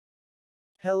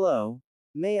Hello.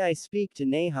 May I speak to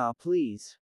Neha,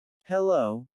 please?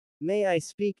 Hello. May I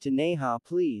speak to Neha,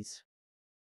 please?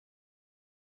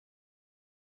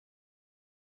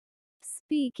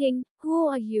 Speaking, who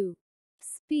are you?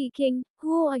 Speaking,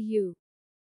 who are you?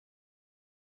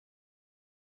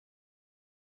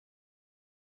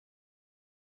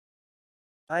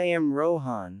 I am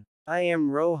Rohan. I am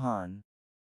Rohan.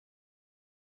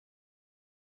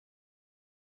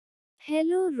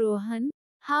 Hello Rohan,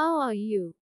 how are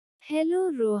you? Hello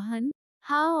Rohan,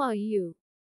 how are you?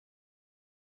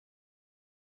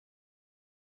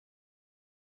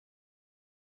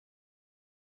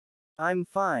 I'm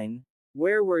fine.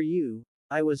 Where were you?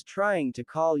 I was trying to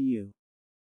call you.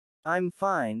 I'm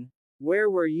fine. Where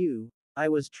were you? I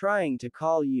was trying to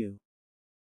call you.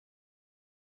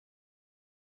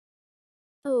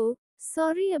 Oh,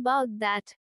 sorry about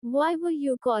that. Why were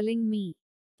you calling me?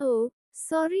 Oh,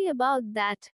 sorry about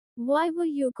that. Why were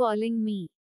you calling me?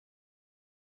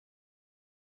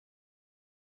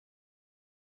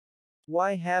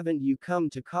 Why haven't you come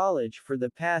to college for the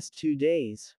past 2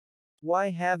 days? Why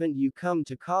haven't you come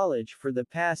to college for the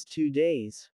past 2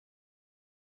 days?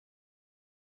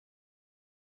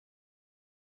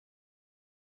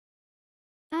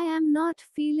 I am not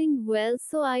feeling well,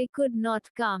 so I could not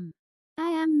come. I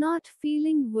am not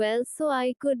feeling well, so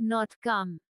I could not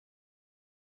come.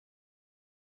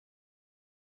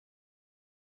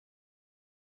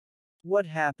 What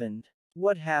happened?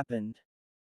 What happened?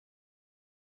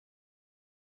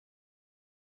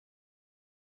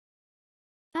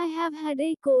 I have had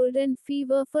a cold and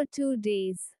fever for 2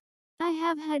 days. I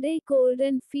have had a cold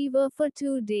and fever for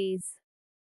 2 days.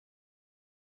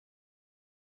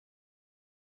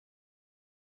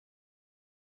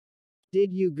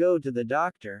 Did you go to the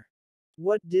doctor?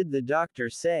 What did the doctor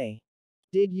say?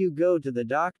 Did you go to the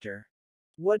doctor?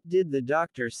 What did the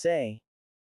doctor say?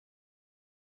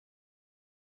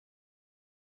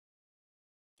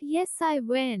 Yes, I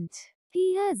went.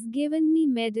 He has given me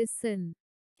medicine.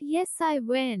 Yes, I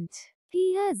went.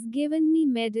 He has given me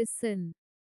medicine.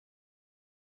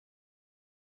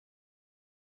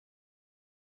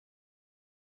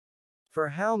 For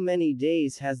how many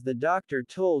days has the doctor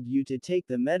told you to take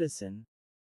the medicine?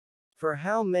 For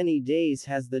how many days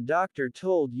has the doctor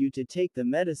told you to take the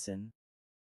medicine?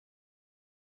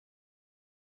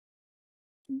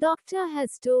 Doctor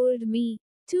has told me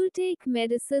to take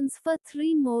medicines for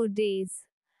 3 more days.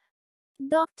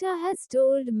 Doctor has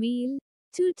told me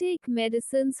to take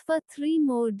medicines for 3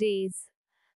 more days.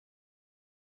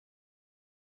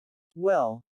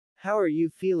 Well, how are you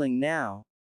feeling now?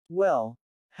 Well,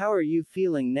 how are you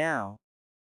feeling now?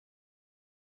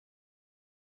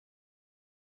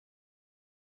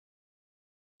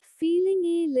 Feeling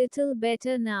a little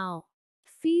better now.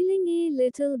 Feeling a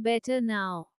little better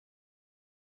now.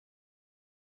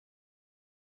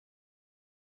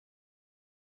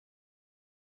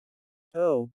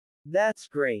 Oh, that's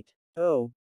great.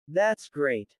 Oh, that's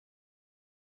great.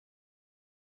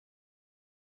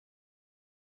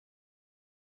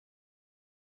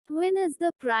 When is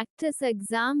the practice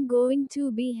exam going to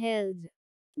be held?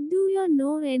 Do you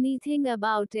know anything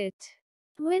about it?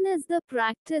 When is the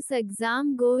practice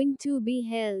exam going to be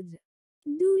held?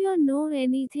 Do you know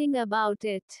anything about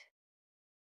it?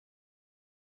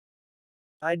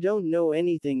 I don't know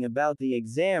anything about the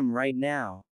exam right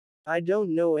now. I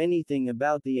don't know anything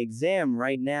about the exam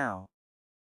right now.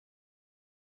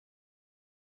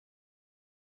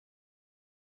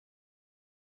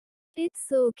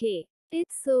 It's okay.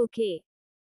 It's okay.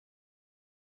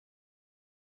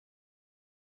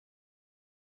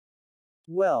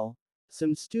 Well,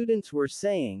 some students were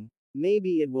saying,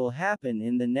 maybe it will happen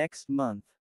in the next month.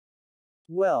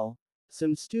 Well,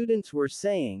 some students were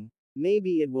saying,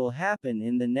 maybe it will happen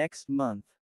in the next month.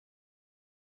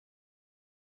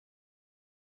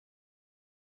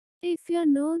 If you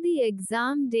know the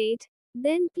exam date,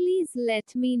 then please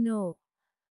let me know.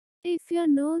 If you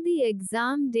know the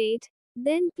exam date,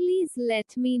 then please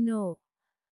let me know.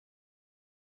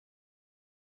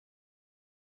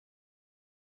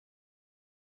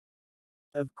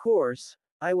 Of course,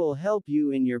 I will help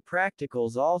you in your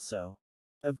practicals also.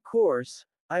 Of course,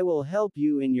 I will help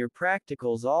you in your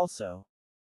practicals also.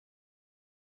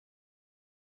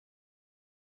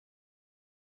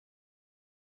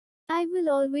 I will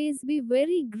always be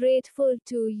very grateful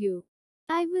to you.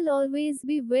 I will always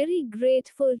be very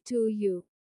grateful to you.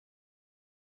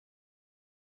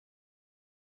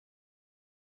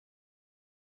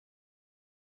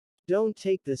 Don't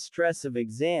take the stress of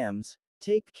exams,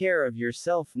 take care of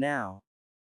yourself now.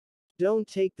 Don't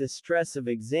take the stress of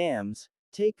exams,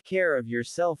 take care of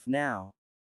yourself now.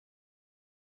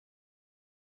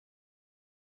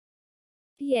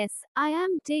 Yes, I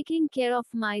am taking care of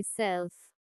myself.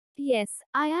 Yes,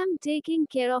 I am taking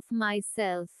care of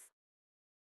myself.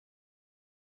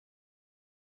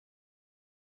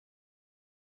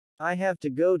 I have to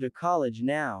go to college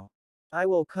now. I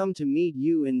will come to meet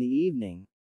you in the evening.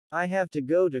 I have to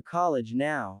go to college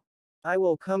now. I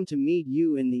will come to meet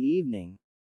you in the evening.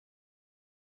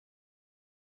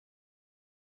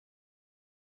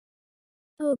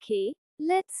 Okay,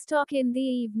 let's talk in the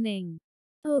evening.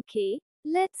 Okay,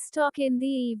 let's talk in the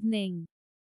evening.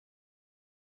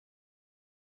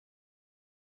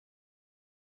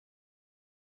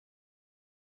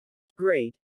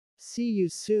 Great. See you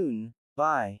soon.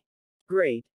 Bye.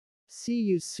 Great. See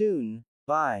you soon.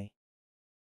 Bye.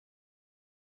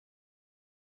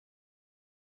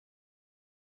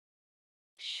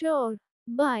 Sure,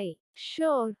 bye.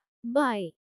 Sure,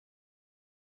 bye.